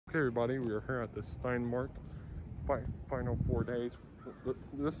Okay, everybody, we are here at the Stein Mart. Final 4 days.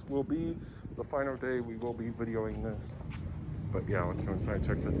 This will be the final day we will be videoing this. But yeah, let's go inside and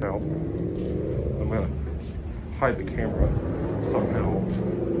check this out. I'm gonna hide the camera somehow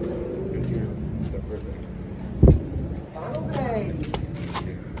in here. Final day.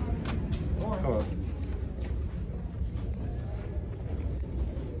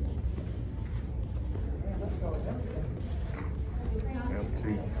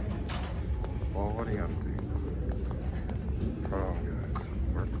 Empty. Already empty. Oh,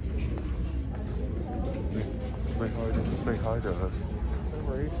 guys. Say hi to us.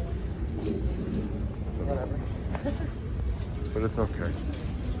 Whatever. But it's okay.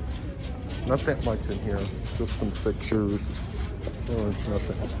 Not that much in here. Just some fixtures. Oh, it's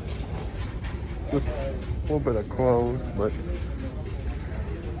nothing. Just a little bit of clothes, but...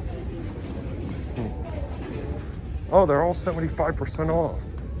 Oh, they're all 75% off.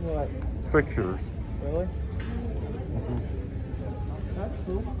 What? Fixtures. Really? That's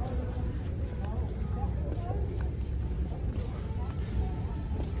cool.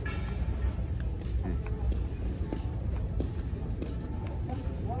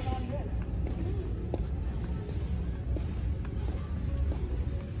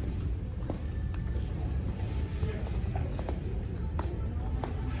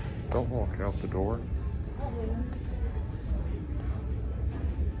 Don't walk out the door.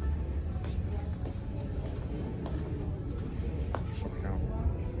 Let's go.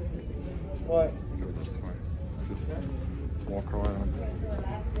 What? Go this way. Just walk around.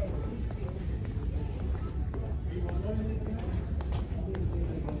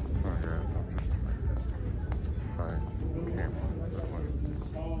 Oh, guys, I'm just hide the camera that way.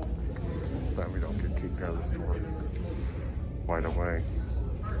 That we don't get kicked out of the store right away.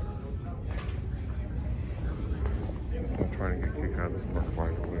 Just not trying to get kicked out of the store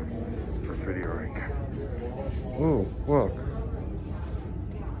right away for videoing. Ooh, look.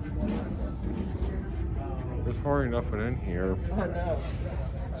 There's hardly nothing in here. I know.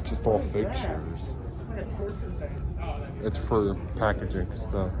 It's just all fixtures. It's for packaging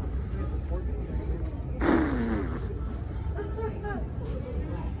stuff.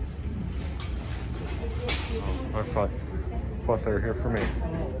 Oh, I thought they were here for me.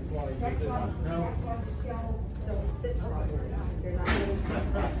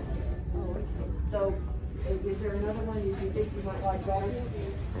 So, is there another one you think you might like better?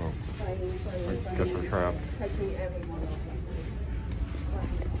 Oh, I guess we're trapped. Touching everyone.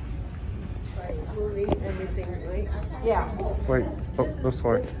 Moving everything, right? Yeah. Wait, oh, this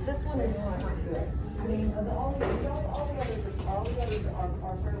way. This one is not good. I mean, all the others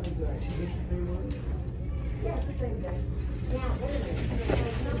are fairly good. Yeah, it's the same thing. Now, wait a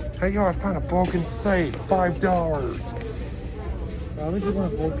minute. Hey, yo, I found a broken safe. $5. Why would you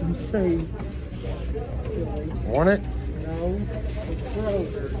want a broken safe? Want it? No. It's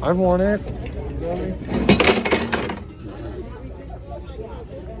broke. I want it. Really?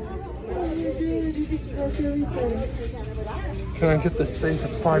 Oh, you're good. You can touch everything. Can I get this safe?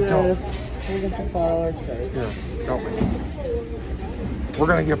 It's $5. Yes. We'll get the $5 safe. Here, help me. We're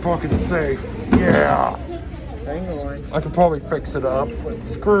gonna get broken safe. Yeah. Hang on. I could probably fix it up, but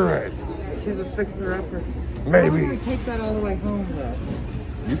screw it. She's a fixer-upper. Maybe. I'm gonna take that all the way home, though.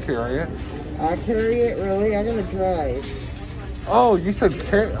 You carry it. I carry it, really? I'm gonna drive. Oh, you said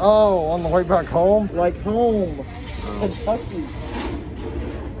carry. Oh, on the way back home? Like home. Kentucky.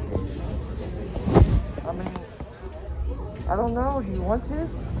 I mean, I don't know. Do you want to?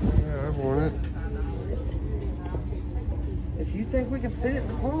 Yeah, I want it. If you think we can fit it in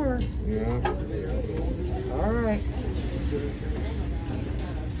the car. Yeah. All right.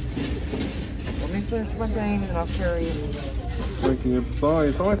 Let me finish my game and I'll carry it. Thinking of size.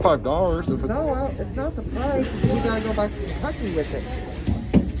 It's only $5. If it's, No, it's not the price. We gotta go back to Kentucky with it.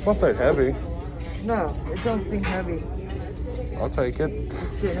 it's not that heavy. No, it don't seem heavy. I'll take it.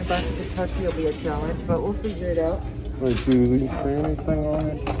 Just getting it back to Kentucky will be a challenge, but we'll figure it out. Wait, do you see anything on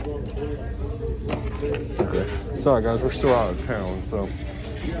it? Okay. Sorry, guys. We're still out of town, so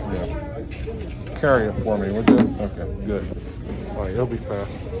yeah. Carry it for me. We're good. Okay, good. All right, it'll be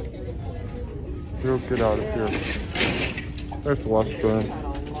fast. We'll get out of here. There's the western.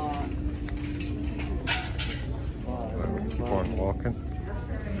 Right, we keep on walking.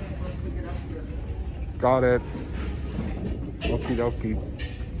 Got it. Okie dokie.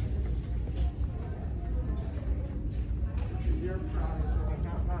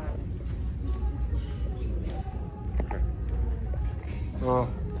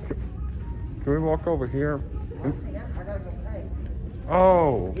 Okay. Can we walk over here? I gotta go pay.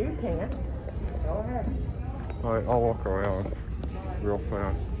 Oh. You can. Go ahead. All right, I'll walk around real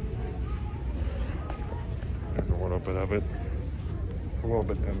fast. There's a little bit of it. It's a little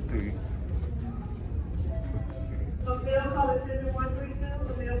bit empty. Let's see. Let's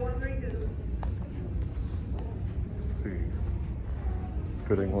see.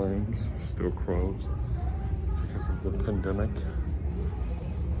 Fitting rooms still closed because of the pandemic.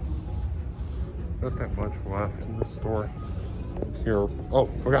 Not that much left in the store here. Oh,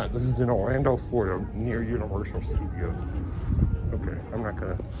 forgot, this is in Orlando, Florida, near Universal Studios. Okay, I'm not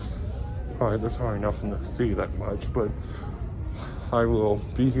gonna, there's probably nothing to see that much, but I will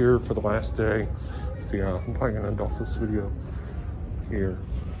be here for the last day. So yeah, I'm probably gonna end off this video here.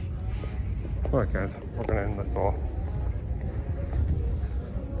 All right, guys, we're gonna end this off.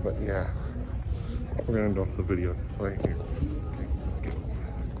 But yeah, we're gonna end off the video right here. Okay, let's get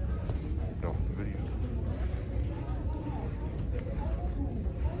end off the video.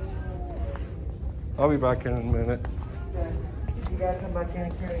 I'll be back in a minute. Okay. You gotta come back in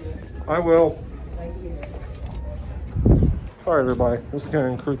and carry this. I will. Thank you. All right, everybody, this is gonna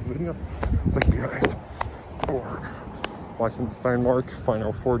conclude the video. Thank you guys for watching the Stein Mart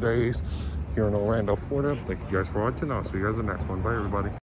final 4 days here in Orlando, Florida. Thank you guys for watching. I'll see you guys in the next one. Bye, everybody.